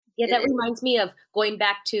Yeah, that reminds me of going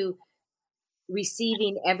back to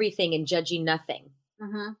receiving everything and judging nothing.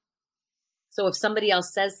 Mm-hmm. So if somebody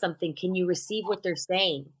else says something, can you receive what they're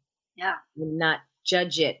saying Yeah. and not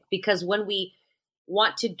judge it? Because when we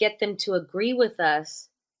want to get them to agree with us,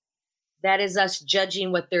 that is us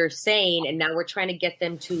judging what they're saying. And now we're trying to get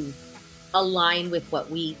them to align with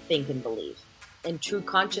what we think and believe. And true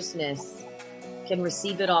consciousness can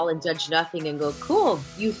receive it all and judge nothing and go, cool,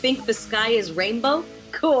 you think the sky is rainbow?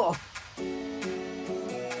 Cool.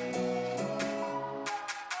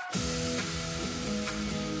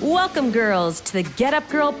 Welcome, girls, to the Get Up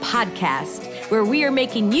Girl podcast, where we are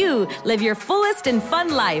making you live your fullest and fun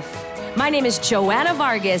life. My name is Joanna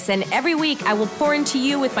Vargas, and every week I will pour into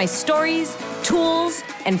you with my stories, tools,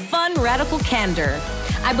 and fun radical candor.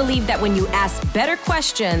 I believe that when you ask better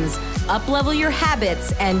questions, up-level your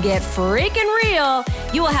habits, and get freaking real,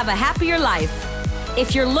 you will have a happier life.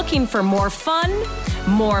 If you're looking for more fun,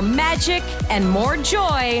 more magic, and more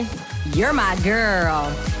joy, you're my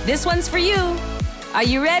girl. This one's for you. Are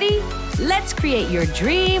you ready? Let's create your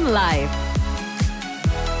dream life.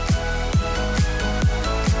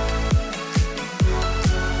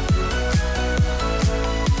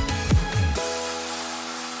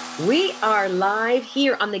 We are live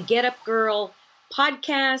here on the Get Up Girl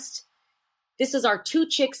podcast. This is our Two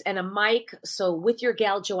Chicks and a Mic. So with your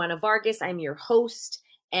gal, Joanna Vargas, I'm your host,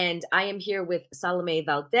 and I am here with Salome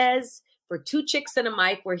Valdez for Two Chicks and a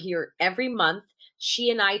Mic. We're here every month.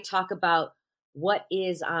 She and I talk about what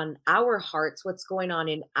is on our hearts, what's going on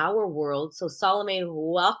in our world. So Salome,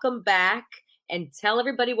 welcome back, and tell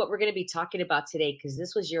everybody what we're going to be talking about today, because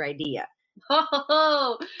this was your idea.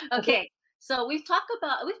 Oh, okay. So we've talked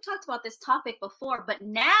about this topic before, but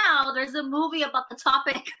now there's a movie about the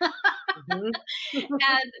topic. Mm-hmm.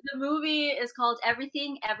 And the movie is called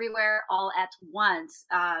Everything Everywhere All at Once.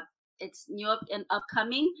 It's new and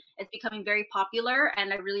upcoming. It's becoming very popular,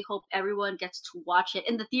 and I really hope everyone gets to watch it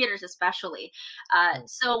in the theaters, especially.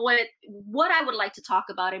 So what I would like to talk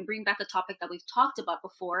about and bring back a topic that we've talked about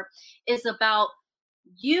before is about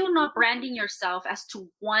you not branding yourself as to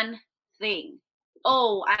one thing.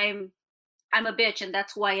 Oh, I'm a bitch, and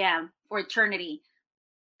that's who I am for eternity.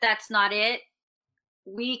 That's not it.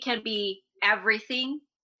 We can be everything,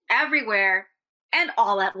 everywhere, and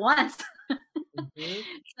all at once. Mm-hmm.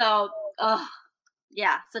 So,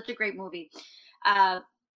 yeah, such a great movie. Yeah,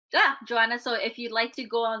 Joanna. So, if you'd like to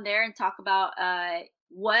go on there and talk about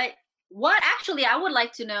what actually, I would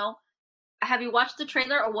like to know. Have you watched the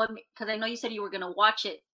trailer, or what? Because I know you said you were going to watch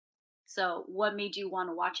it. So, what made you want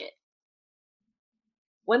to watch it?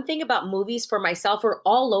 One thing about movies for myself, or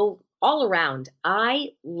all around,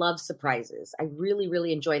 I love surprises. I really,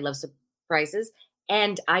 really enjoy love surprises.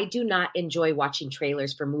 And I do not enjoy watching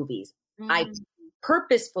trailers for movies. I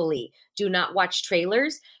purposefully do not watch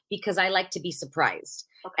trailers because I like to be surprised.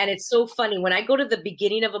 Okay. And it's so funny when I go to the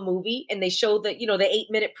beginning of a movie and they show the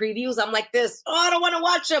 8-minute previews, I'm like this, I don't want to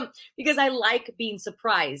watch them because I like being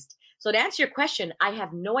surprised. So to answer your question, I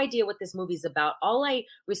have no idea what this movie's about. All I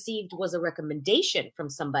received was a recommendation from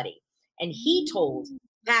somebody. And he told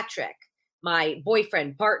Patrick, my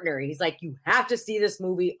boyfriend, partner, he's like, you have to see this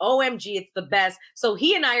movie. OMG, it's the best. So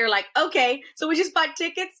he and I are like, okay. So we just bought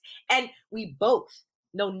tickets and we both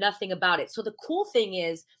know nothing about it. So the cool thing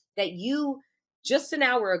is that you just an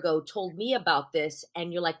hour ago told me about this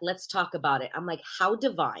and you're like, let's talk about it. I'm like, how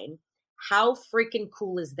divine, how freaking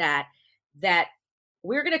cool is that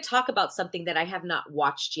we're going to talk about something that I have not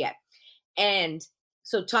watched yet. And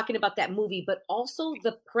so talking about that movie, but also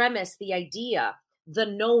the premise, the idea, the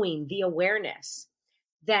knowing, the awareness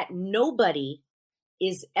that nobody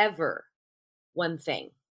is ever one thing.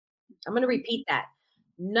 I'm going to repeat that.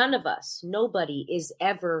 None of us, nobody is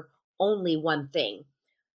ever only one thing.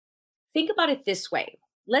 Think about it this way.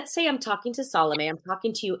 Let's say I'm talking to Salome, I'm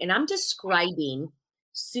talking to you, and I'm describing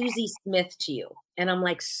Susie Smith to you. And I'm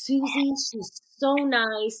like, Susie, she's so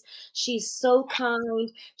nice. She's so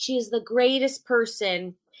kind. She is the greatest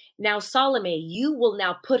person. Now, Salome, you will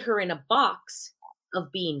now put her in a box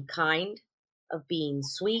of being kind, of being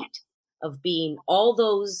sweet, of being all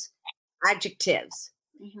those adjectives.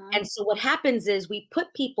 Mm-hmm. And so what happens is we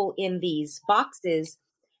put people in these boxes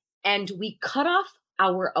and we cut off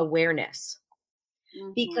our awareness.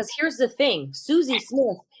 Mm-hmm. Because here's the thing, Susie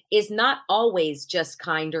Smith is not always just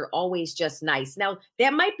kind or always just nice. Now,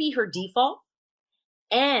 that might be her default.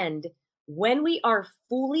 And when we are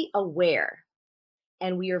fully aware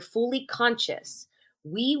and we are fully conscious,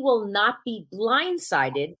 we will not be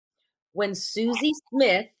blindsided when Susie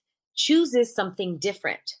Smith chooses something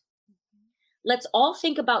different. Let's all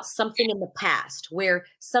think about something in the past where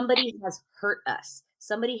somebody has hurt us,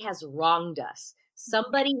 somebody has wronged us,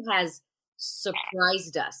 Somebody has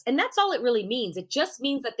surprised us. And that's all it really means. It just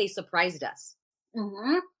means that they surprised us.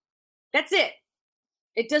 Mm-hmm. That's it.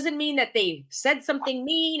 It doesn't mean that they said something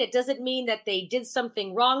mean. It doesn't mean that they did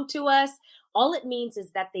something wrong to us. All it means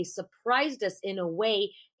is that they surprised us in a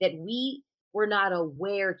way that we were not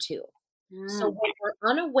aware to. So when we're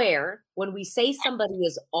unaware, when we say somebody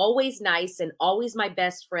is always nice and always my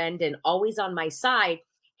best friend and always on my side,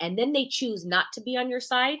 and then they choose not to be on your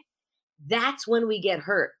side, that's when we get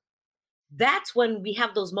hurt. That's when we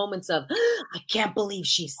have those moments of, I can't believe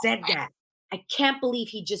she said that. I can't believe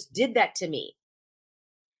he just did that to me.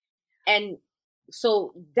 And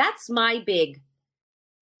so that's my big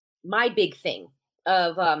thing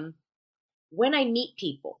of when I meet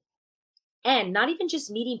people. And not even just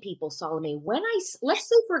meeting people, Salome. Let's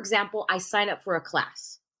say, for example, I sign up for a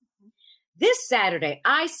class. This Saturday,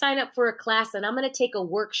 I sign up for a class and I'm going to take a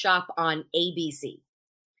workshop on ABC.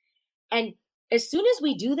 And as soon as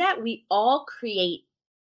we do that, we all create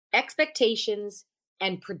expectations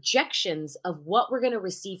and projections of what we're going to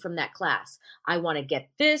receive from that class. I want to get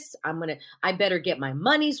this. I better get my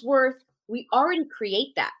money's worth. We already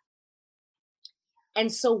create that. And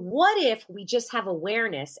so what if we just have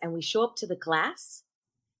awareness and we show up to the class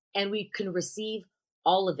and we can receive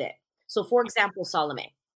all of it? So for example,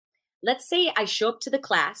 Salome, let's say I show up to the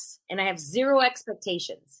class and I have zero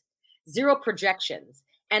expectations, zero projections,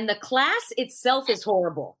 and the class itself is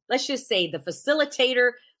horrible. Let's just say the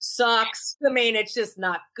facilitator sucks. I mean, it's just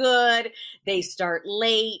not good. They start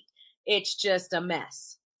late. It's just a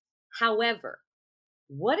mess. However,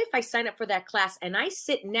 what if I sign up for that class and I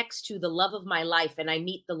sit next to the love of my life and I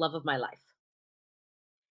meet the love of my life?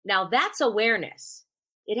 Now that's awareness.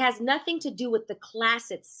 It has nothing to do with the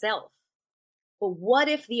class itself. But what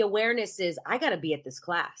if the awareness is, I got to be at this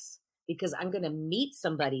class because I'm going to meet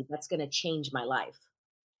somebody that's going to change my life.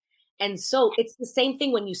 And so it's the same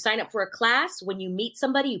thing when you sign up for a class, when you meet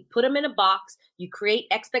somebody, you put them in a box, you create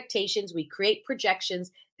expectations, we create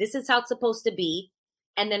projections. This is how it's supposed to be.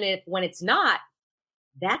 And then when it's not,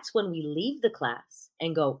 that's when we leave the class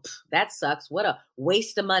and go, that sucks. What a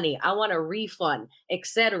waste of money. I want a refund,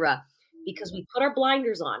 etc. Because we put our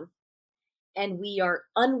blinders on and we are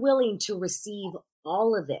unwilling to receive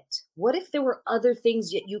all of it. What if there were other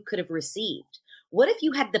things that you could have received? What if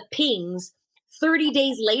you had the pings 30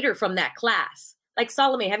 days later from that class? Like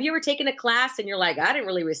Salome, have you ever taken a class and you're like, I didn't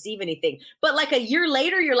really receive anything. But like a year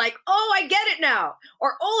later, you're like, oh, I get it now.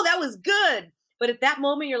 Or, oh, that was good. But at that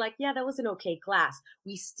moment, you're like, yeah, that was an okay class.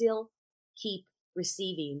 We still keep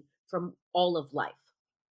receiving from all of life.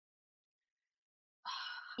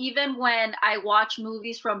 Even when I watch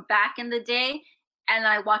movies from back in the day and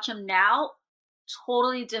I watch them now,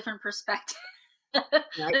 totally different perspective. Right?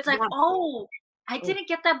 It's like, oh, I didn't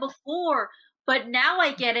get that before, but now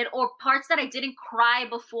I get it. Or parts that I didn't cry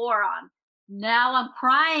before on. Now I'm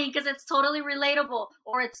crying because it's totally relatable,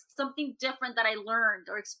 or it's something different that I learned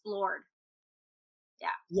or explored.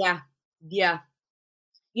 Yeah.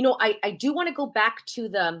 You know, I do want to go back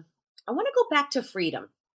to freedom.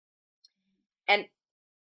 And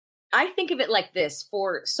I think of it like this.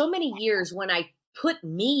 For so many years, when I put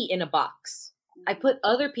me in a box, I put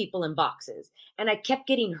other people in boxes, and I kept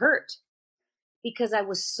getting hurt because I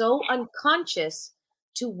was so unconscious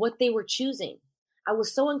to what they were choosing. I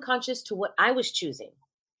was so unconscious to what I was choosing.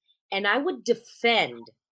 And I would defend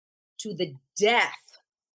to the death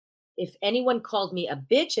if anyone called me a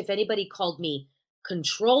bitch, if anybody called me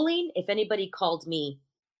controlling, if anybody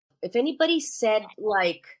said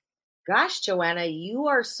like, gosh, Joanna, you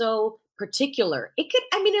are so particular. It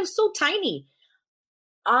was so tiny.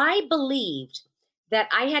 I believed that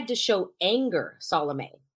I had to show anger,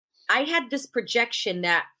 Salome. I had this projection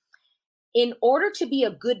that in order to be a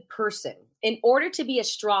good person, in order to be a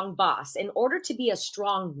strong boss, in order to be a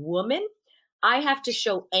strong woman, I have to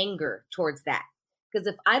show anger towards that. Because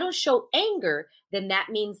if I don't show anger, then that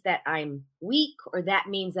means that I'm weak, or that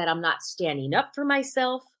means that I'm not standing up for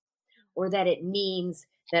myself, or that it means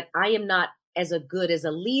that I am not as good as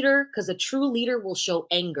a leader, because a true leader will show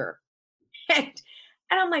anger. And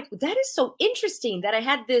I'm like, that is so interesting that I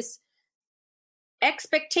had this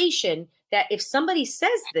expectation that if somebody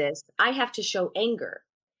says this, I have to show anger.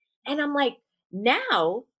 And I'm like,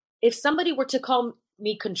 now, if somebody were to call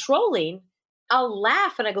me controlling, I'll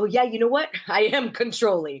laugh and I go, yeah, you know what? I am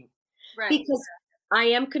controlling. Right. Because I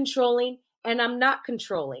am controlling and I'm not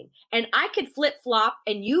controlling. And I could flip-flop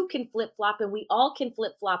and you can flip-flop and we all can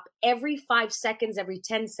flip-flop every 5 seconds, every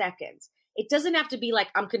 10 seconds. It doesn't have to be like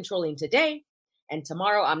I'm controlling today and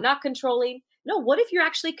tomorrow I'm not controlling. No, what if you're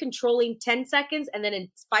actually controlling 10 seconds and then in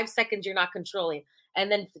 5 seconds you're not controlling? And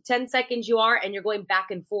then for 10 seconds you are, and you're going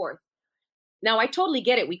back and forth. Now, I totally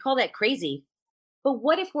get it. We call that crazy. But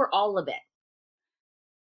what if we're all of it?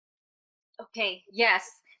 Okay,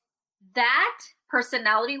 yes. That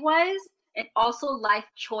personality wise and also life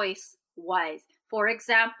choice wise. For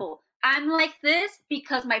example, I'm like this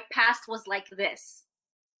because my past was like this.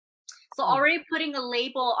 So already putting a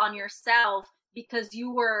label on yourself because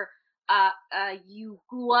you were you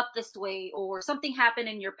grew up this way or something happened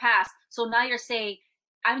in your past. So now you're saying,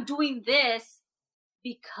 I'm doing this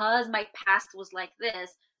because my past was like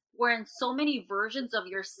this. Where in so many versions of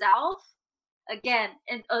yourself, again,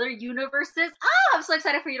 in other universes. I'm so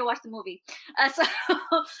excited for you to watch the movie.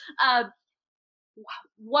 Uh,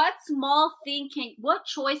 what small thing what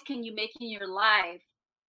choice can you make in your life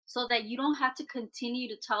so that you don't have to continue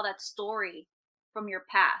to tell that story from your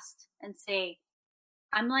past and say,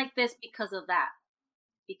 I'm like this because of that,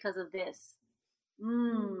 because of this.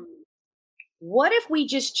 What if we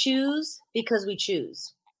just choose because we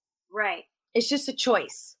choose? Right. It's just a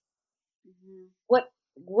choice.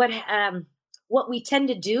 What we tend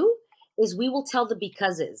to do is we will tell the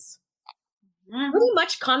becauses. Pretty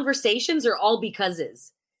much conversations are all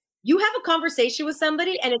becauses. You have a conversation with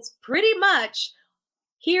somebody and it's pretty much,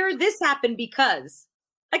 here, this happened because.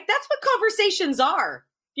 Like, that's what conversations are.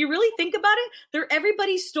 If you really think about it, they're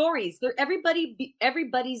everybody's stories. They're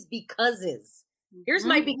everybody's becauses. Here's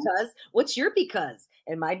my because. What's your because?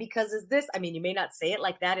 And my because is this. I mean, you may not say it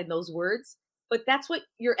like that in those words, but that's what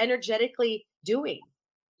you're energetically doing.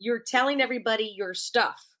 You're telling everybody your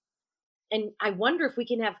stuff. And I wonder if we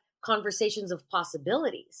can have conversations of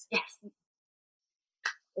possibilities. Yes.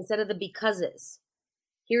 Instead of the becauses.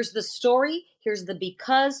 Here's the story. Here's the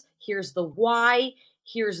because. Here's the why.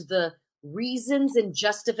 Here's the reasons and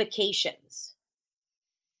justifications.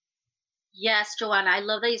 Yes, Joanna, I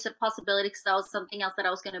love that you said possibility because that was something else that I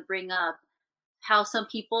was going to bring up. How some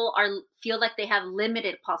people feel like they have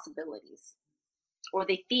limited possibilities, or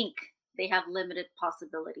they think they have limited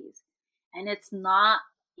possibilities, and it's not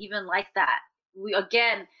even like that.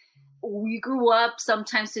 We grew up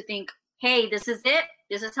sometimes to think, hey, this is it.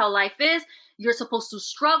 This is how life is. You're supposed to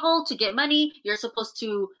struggle to get money. You're supposed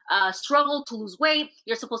to struggle to lose weight.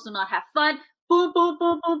 You're supposed to not have fun. Boom, boom,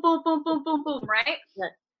 boom, boom, boom, boom, boom, boom, boom, right? Yeah.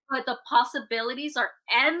 But the possibilities are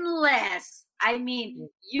endless. I mean,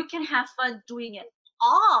 you can have fun doing it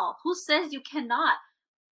all. Who says you cannot?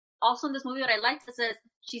 Also in this movie, what I liked,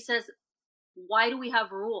 she says, why do we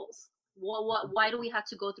have rules? Why do we have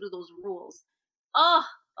to go through those rules? Oh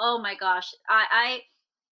my gosh. I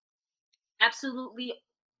absolutely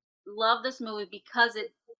love this movie because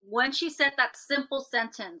when she said that simple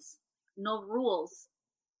sentence, no rules,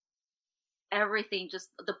 everything, just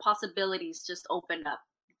the possibilities just opened up.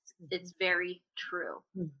 It's very true.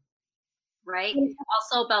 Right?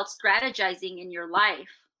 Also about strategizing in your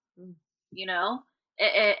life, you know,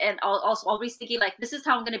 and also always thinking like, this is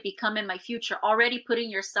how I'm going to become in my future, already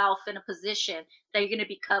putting yourself in a position that you're going to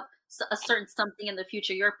become a certain something in the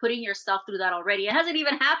future. You're putting yourself through that already. It hasn't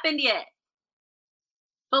even happened yet.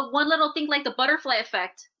 But one little thing like the butterfly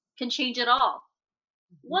effect can change it all.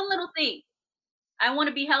 One little thing. I want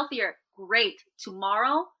to be healthier. Great.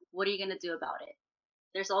 Tomorrow, what are you going to do about it?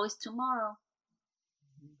 There's always tomorrow,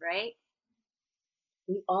 right?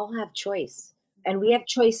 We all have choice, and we have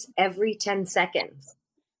choice every 10 seconds.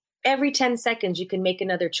 Every 10 seconds, you can make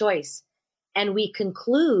another choice. And we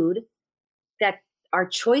conclude that our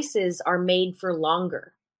choices are made for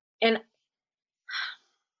longer. And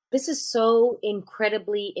this is so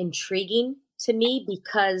incredibly intriguing to me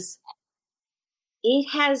because it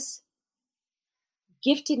has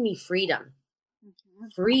gifted me freedom.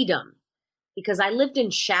 Freedom. Because I lived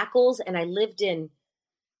in shackles and I lived in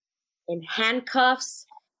handcuffs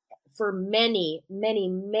for many, many,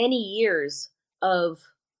 many years of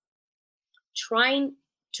trying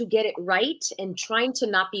to get it right and trying to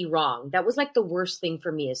not be wrong. That was like the worst thing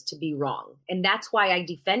for me, is to be wrong. And that's why I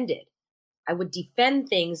defended. I would defend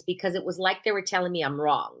things because it was like they were telling me I'm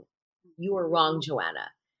wrong. You were wrong,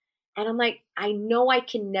 Joanna. And I'm like, I know I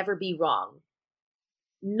can never be wrong.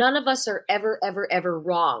 None of us are ever, ever, ever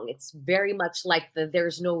wrong. It's very much like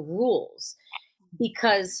there's no rules,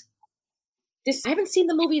 because I haven't seen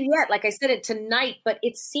the movie yet. Like I said it tonight, but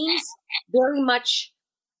it seems very much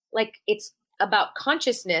like it's about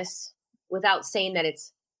consciousness without saying that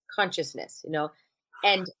it's consciousness, you know?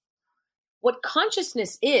 And what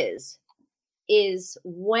consciousness is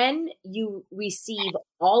when you receive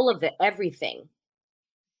all of it, everything,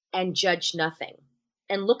 and judge nothing.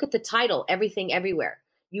 And look at the title, Everything Everywhere.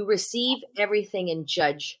 You receive everything and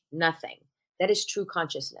judge nothing. That is true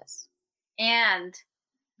consciousness. And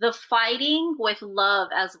the fighting with love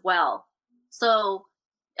as well. So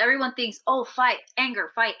everyone thinks, oh, fight, anger,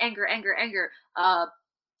 anger.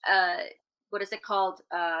 What is it called?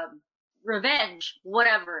 Revenge,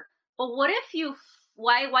 whatever. But what if you?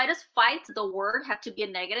 Why does fight the word have to be a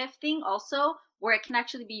negative thing also? Where it can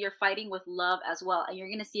actually be you're fighting with love as well, and you're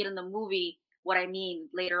gonna see it in the movie. What I mean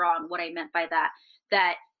later on, what I meant by that,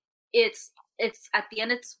 that it's at the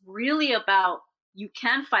end, it's really about you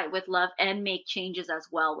can fight with love and make changes as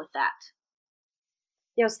well with that.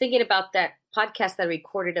 Yeah, I was thinking about that podcast that I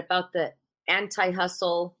recorded about the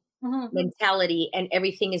anti-hustle mentality, and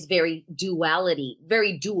everything is very duality,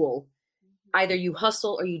 very dual. Either you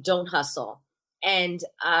hustle or you don't hustle. And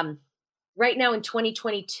right now in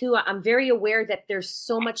 2022, I'm very aware that there's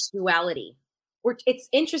so much duality. It's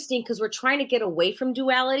interesting because we're trying to get away from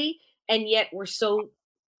duality, and yet we're so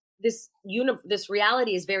this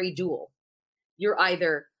reality is very dual. You're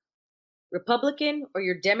either Republican or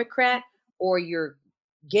you're Democrat, or you're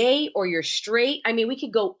gay or you're straight. I mean, we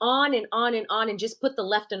could go on and on and on and just put the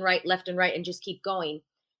left and right and just keep going.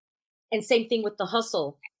 And same thing with the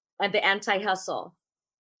hustle and the anti-hustle.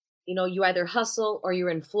 You know, you either hustle or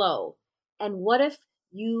you're in flow. And what if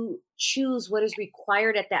you choose what is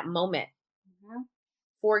required at that moment?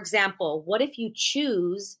 For example, what if you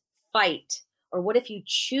choose fight? Or what if you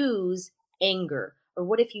choose anger? Or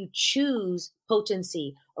what if you choose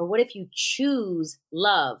potency? Or what if you choose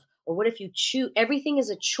love? Or what if you choose? Everything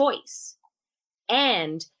is a choice.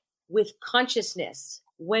 And with consciousness,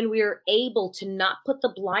 when we're able to not put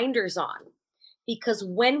the blinders on, because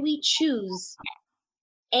when we choose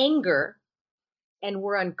anger and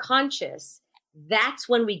we're unconscious, that's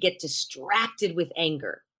when we get distracted with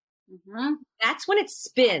anger. That's when it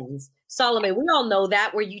spins. Salome, we all know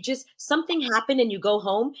that, where you just, something happened and you go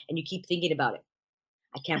home and you keep thinking about it.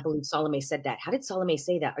 I can't believe Salome said that. How did Salome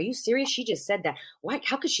say that? Are you serious? She just said that. Why?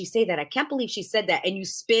 How could she say that? I can't believe she said that. And you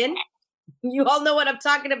spin. You all know what I'm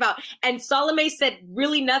talking about. And Salome said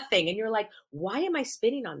really nothing. And you're like, why am I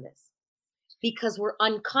spinning on this? Because we're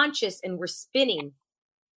unconscious and we're spinning.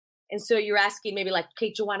 And so you're asking maybe like,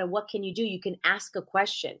 okay, Joanna, what can you do? You can ask a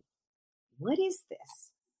question. What is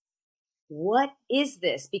this? What is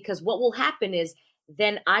this? Because what will happen is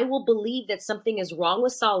then I will believe that something is wrong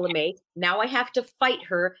with Salome. Now I have to fight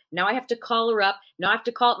her. Now I have to call her up. Now I have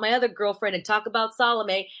to call up my other girlfriend and talk about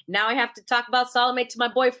Salome. Now I have to talk about Salome to my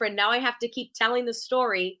boyfriend. Now I have to keep telling the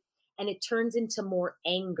story, and it turns into more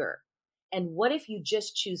anger. And what if you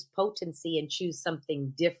just choose potency and choose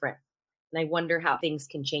something different? And I wonder how things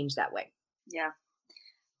can change that way. Yeah.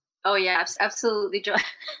 Oh yeah, absolutely, Joy.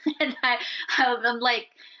 And I'm like,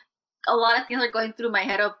 a lot of things are going through my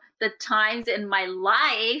head of the times in my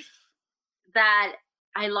life that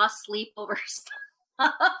I lost sleep over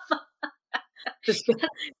stuff.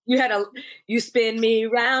 You spin me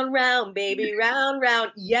round, round, baby, round,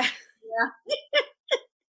 round. Yeah.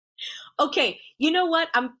 Okay. You know what?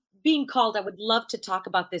 I'm being called. I would love to talk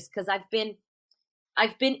about this because I've been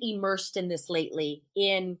immersed in this lately,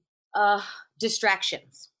 in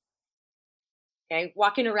distractions. Okay,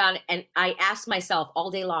 walking around, and I ask myself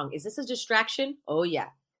all day long, is this a distraction? Oh yeah.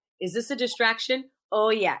 Is this a distraction? Oh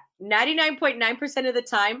yeah. 99.9% of the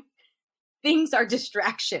time, things are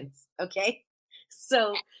distractions. Okay.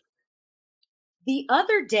 So the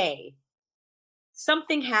other day,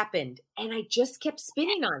 something happened and I just kept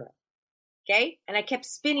spinning on it. Okay. And I kept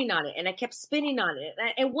spinning on it and I kept spinning on it.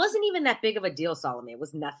 And it wasn't even that big of a deal, Salome. It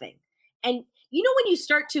was nothing. And you know, when you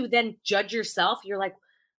start to then judge yourself, you're like,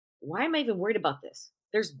 why am I even worried about this?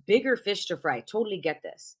 There's bigger fish to fry. I totally get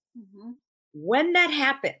this. When that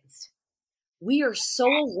happens, we are so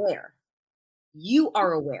aware. You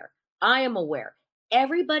are aware. I am aware.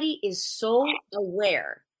 Everybody is so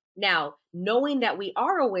aware. Now, knowing that we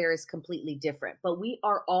are aware is completely different, but we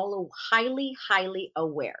are all highly, highly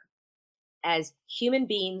aware as human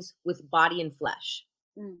beings with body and flesh.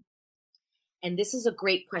 And this is a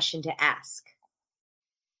great question to ask.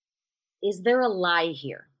 Is there a lie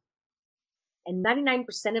here? And 99%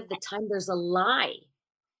 of the time, there's a lie.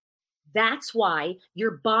 That's why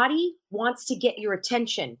your body wants to get your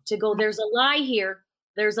attention, to go, there's a lie here,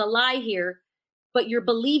 there's a lie here, but you're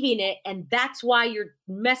believing it. And that's why you're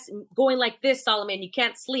going like this, Solomon. You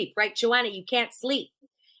can't sleep, right? Joanna, you can't sleep.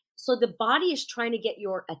 So the body is trying to get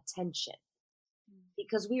your attention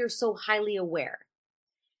because we are so highly aware.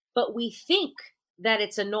 But we think that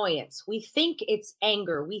it's annoyance. We think it's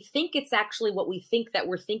anger. We think it's actually what we think that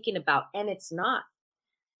we're thinking about, and it's not.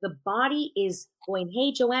 The body is going,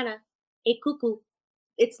 hey, Joanna, hey, cuckoo.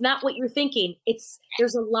 It's not what you're thinking.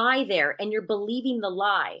 There's a lie there, and you're believing the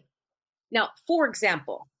lie. Now, for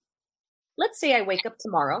example, let's say I wake up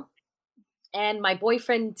tomorrow and my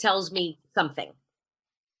boyfriend tells me something.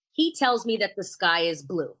 he tells me that the sky is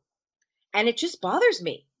blue. And it just bothers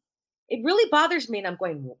me. It really bothers me. And I'm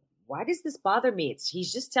going, why does this bother me?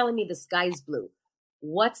 He's just telling me the sky's blue.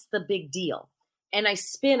 What's the big deal? And I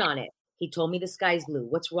spin on it. He told me the sky's blue.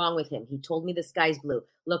 What's wrong with him? He told me the sky's blue.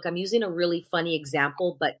 Look, I'm using a really funny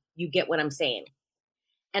example, but you get what I'm saying.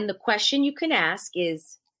 And the question you can ask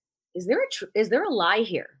is there a lie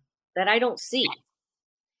here that I don't see?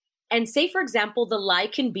 And say, for example, the lie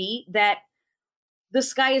can be that the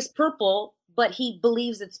sky is purple, but he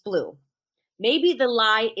believes it's blue. Maybe the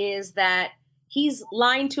lie is that he's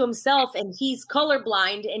lying to himself and he's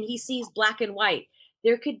colorblind and he sees black and white.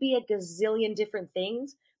 There could be a gazillion different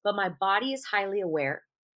things, but my body is highly aware.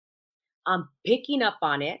 I'm picking up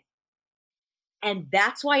on it. And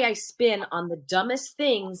that's why I spin on the dumbest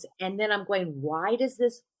things. And then I'm going, why does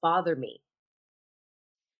this bother me?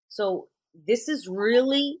 So this is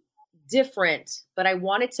really different, but I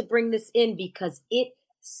wanted to bring this in because it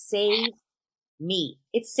saves me.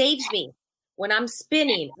 It saves me when I'm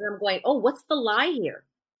spinning and I'm going, oh, what's the lie here?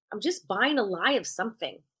 I'm just buying a lie of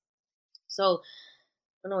something. So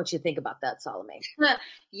I don't know what you think about that, Salome.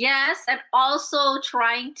 Yes, and also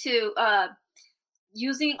trying to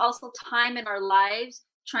using also time in our lives,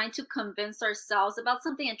 trying to convince ourselves about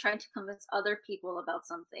something and trying to convince other people about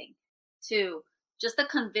something too. Just the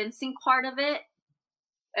convincing part of it.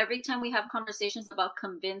 Every time we have conversations about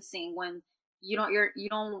convincing, when you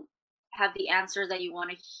don't have the answer that you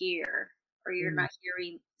want to hear, or you're not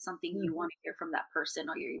hearing something you want to hear from that person,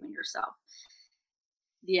 or you're even yourself.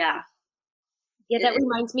 Yeah. Yeah, that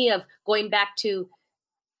reminds me of going back to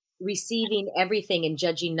receiving everything and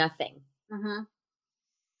judging nothing. Mm-hmm.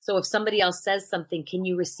 So if somebody else says something, can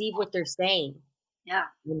you receive what they're saying? Yeah.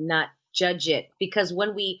 And not judge it? Because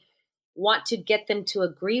when we want to get them to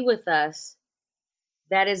agree with us,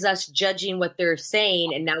 that is us judging what they're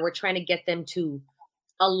saying. And now we're trying to get them to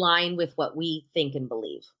align with what we think and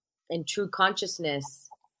believe. And true consciousness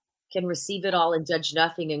can receive it all and judge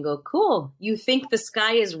nothing and go, cool. You think the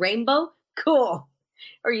sky is rainbow? Cool.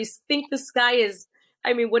 Or you think the sky is,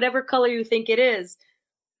 whatever color you think it is.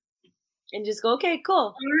 And just go, okay,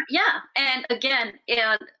 cool. Yeah. And again,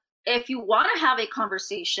 if you want to have a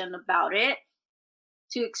conversation about it,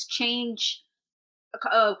 to exchange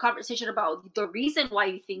a conversation about the reason why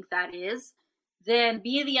you think that is, then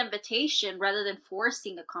be the invitation rather than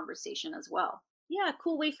forcing a conversation as well. Yeah, a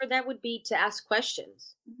cool way for that would be to ask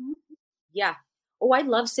questions. Mm-hmm. Yeah. Oh, I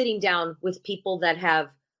love sitting down with people that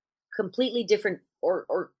have completely different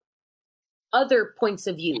or other points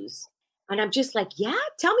of views. And I'm just like, yeah,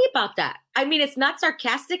 tell me about that. It's not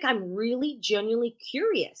sarcastic. I'm really genuinely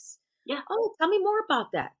curious. Yeah. Oh, tell me more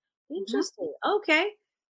about that. Interesting. Mm-hmm. Okay.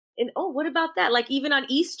 And oh, what about that? Like even on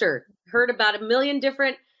Easter, heard about a million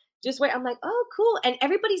different I'm like, oh, cool. And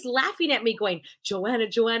everybody's laughing at me going, Joanna,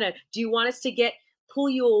 do you want us to pull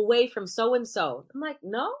you away from so-and-so? I'm like,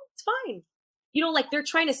 no, it's fine. Like they're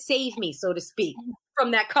trying to save me, so to speak,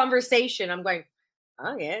 from that conversation. I'm going,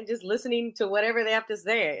 oh yeah, just listening to whatever they have to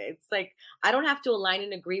say. It's like, I don't have to align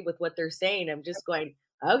and agree with what they're saying. I'm just going,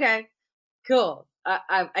 okay, cool.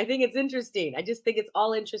 I think it's interesting. I just think it's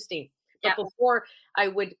all interesting. But before I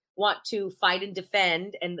would want to fight and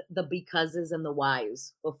defend and the becauses and the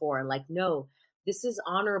whys before. And like, no, this is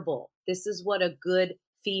honorable. This is what a good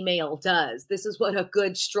female does. This is what a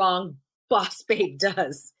good, strong boss babe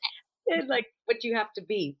does. And like what you have to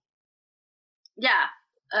be. Yeah.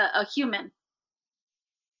 A human.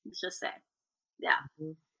 Let's just say. Yeah.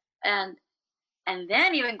 Mm-hmm. And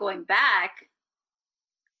then even going back,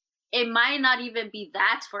 it might not even be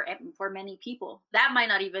that for many people. That might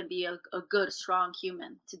not even be a good, strong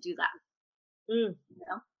human to do that. You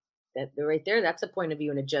know? That right there, that's a point of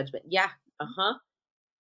view and a judgment. Yeah. Uh-huh.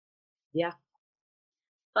 Yeah.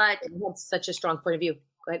 But that's such a strong point of view.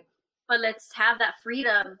 Go ahead. But let's have that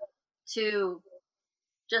freedom to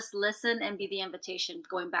just listen and be the invitation,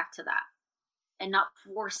 going back to that. And not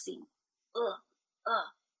forcing.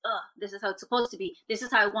 This is how it's supposed to be. This is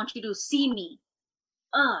how I want you to see me.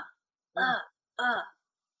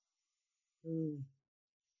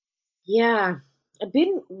 Yeah. I've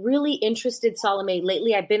been really interested, Salome.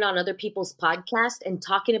 Lately, I've been on other people's podcasts and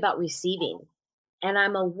talking about receiving. And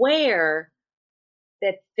I'm aware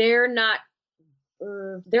that they're not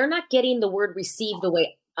getting the word receive the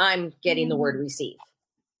way I'm getting the word receive.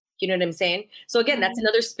 You know what I'm saying? So again, that's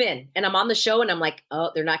another spin. And I'm on the show and I'm like,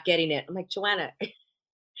 oh, they're not getting it. I'm like, Joanna,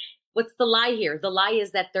 what's the lie here? The lie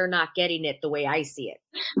is that they're not getting it the way I see it.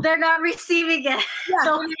 They're not receiving it. Yeah,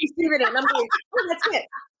 they're not receiving it. And I'm like, oh, that's it.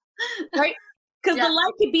 Right? Because the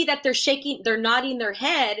lie could be that they're nodding their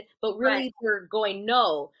head, but really they're going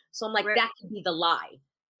no. So I'm like, that could be the lie.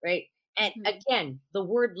 Right? And again, the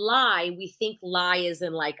word lie, we think lie is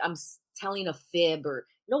in like, I'm telling a fib, or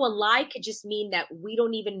no, a lie could just mean that we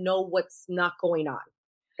don't even know what's not going on.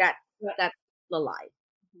 That's the lie.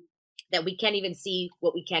 That we can't even see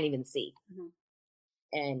what we can't even see.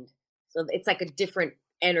 And so it's like a different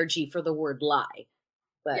energy for the word lie.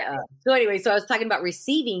 But so anyway, so I was talking about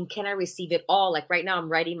receiving. Can I receive it all? Like right now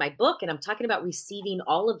I'm writing my book and I'm talking about receiving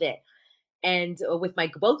all of it. And with my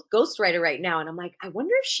ghostwriter right now. And I'm like, I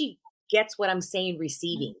wonder if she gets what I'm saying,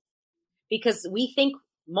 receiving. Because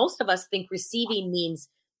most of us think receiving means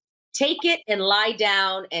take it and lie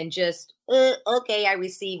down and just, okay, I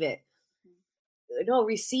receive it. No,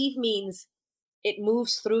 receive means it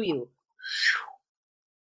moves through you.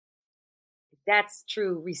 That's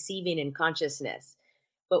true receiving in consciousness.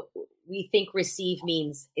 But we think receive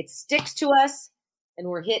means it sticks to us and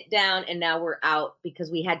we're hit down and now we're out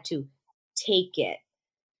because we had to take it.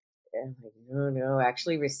 And I'm like, no,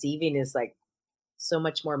 actually receiving is like so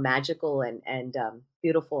much more magical and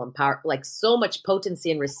beautiful and powerful, like so much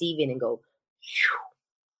potency in receiving and go,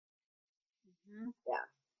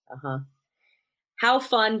 yeah. How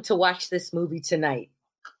fun to watch this movie tonight.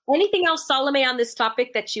 Anything else, Salome, on this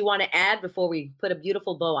topic that you want to add before we put a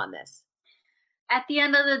beautiful bow on this? At the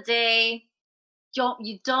end of the day,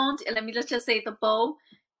 let's just say the bow,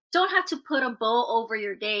 don't have to put a bow over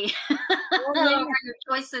your day, over your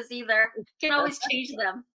choices either. You can always change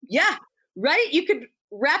them. Yeah, right? You could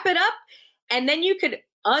wrap it up and then you could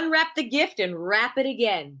unwrap the gift and wrap it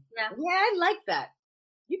again. Yeah, I like that.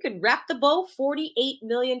 You could wrap the bow 48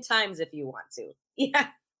 million times if you want to. Yeah.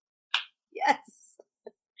 Yes.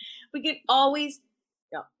 We can always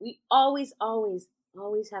have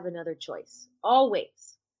another choice.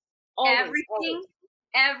 Always. Everything,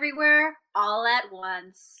 everywhere, all at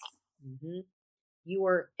once. You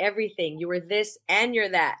are everything. You are this and you're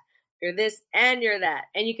that. You're this and you're that.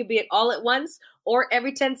 And you could be it all at once or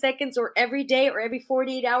every 10 seconds or every day or every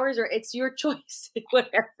 48 hours, or it's your choice,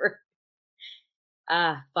 whatever.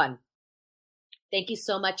 Fun. Thank you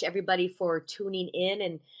so much, everybody, for tuning in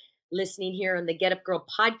and listening here on the Get Up Girl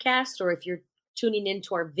podcast, or if you're tuning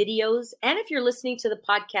into our videos. And if you're listening to the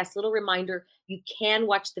podcast, little reminder, you can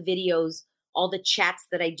watch the videos, all the chats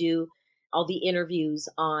that I do, all the interviews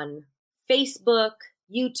on Facebook,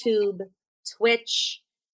 YouTube, Twitch,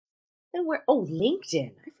 and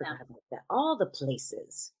LinkedIn. I forgot about that. All the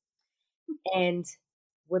places. And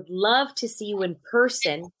would love to see you in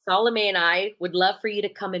person. Salome and I would love for you to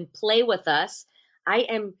come and play with us. I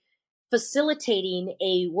am facilitating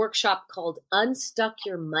a workshop called Unstuck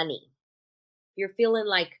Your Money. You're feeling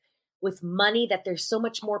like with money that there's so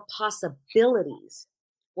much more possibilities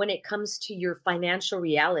when it comes to your financial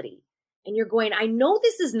reality. And you're going, I know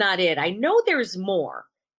this is not it. I know there's more.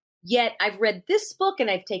 Yet I've read this book and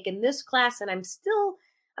I've taken this class and I'm still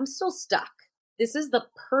stuck. This is the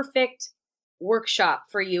perfect workshop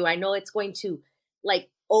for you. I know it's going to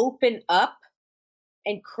like open up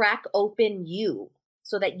and crack open you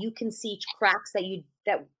so that you can see cracks that you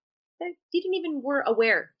didn't even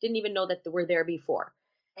know that were there before.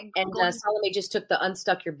 And Salome just took the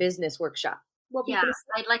Unstuck Your Business workshop.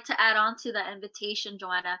 I'd like to add on to that invitation,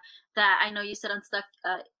 Joanna, that I know you said unstuck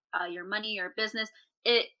your money, your business.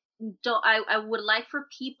 I would like for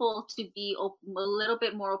people to be a little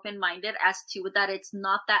bit more open-minded as to that it's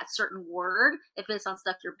not that certain word. If it's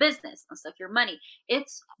unstuck your business, unstuck your money,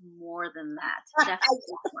 it's more than that. Definitely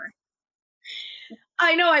more.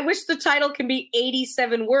 I know. I wish the title can be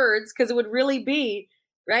 87 words because it would really be,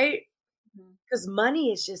 right? Because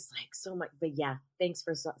money is just like so much. But yeah, thanks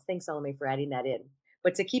Salome for adding that in.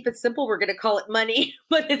 But to keep it simple, we're going to call it money.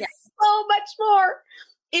 But it's so much more.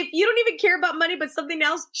 If you don't even care about money, but something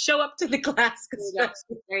else, show up to the class.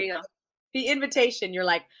 There you go. The invitation, you're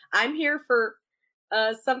like, I'm here for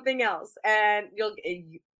something else. And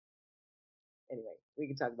anyway, we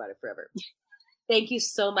can talk about it forever. Thank you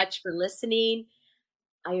so much for listening.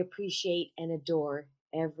 I appreciate and adore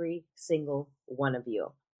every single one of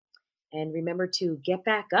you. And remember to get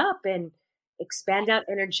back up and expand out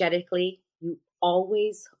energetically. You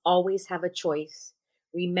always, always have a choice.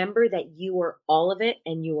 Remember that you are all of it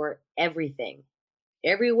and you are everything,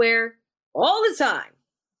 everywhere, all the time.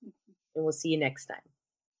 And we'll see you next time.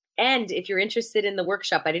 And if you're interested in the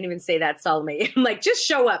workshop, I didn't even say that, Salome. I'm like, just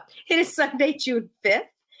show up. It is Sunday, June 5th,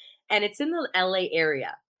 and it's in the LA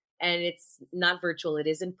area. And it's not virtual. It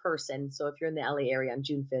is in person. So if you're in the LA area on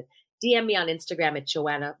June 5th, DM me on Instagram at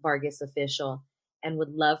Joanna Vargas Official, and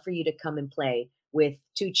would love for you to come and play with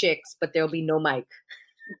 2 chicks, but there'll be no mic.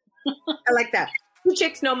 I like that. 2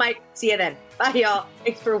 chicks, no mic. See you then. Bye, y'all.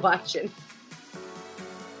 Thanks for watching.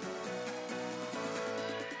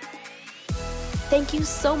 Thank you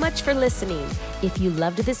so much for listening. If you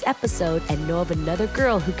loved this episode and know of another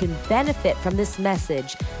girl who can benefit from this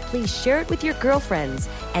message, please share it with your girlfriends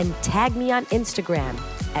and tag me on Instagram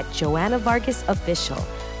at Joanna Vargas Official.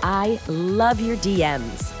 I love your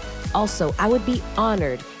DMs. Also, I would be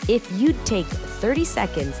honored if you'd take 30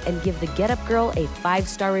 seconds and give the Get Up Girl a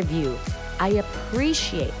 5-star review. I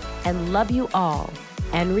appreciate and love you all.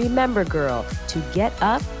 And remember, girl, to get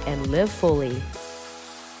up and live fully.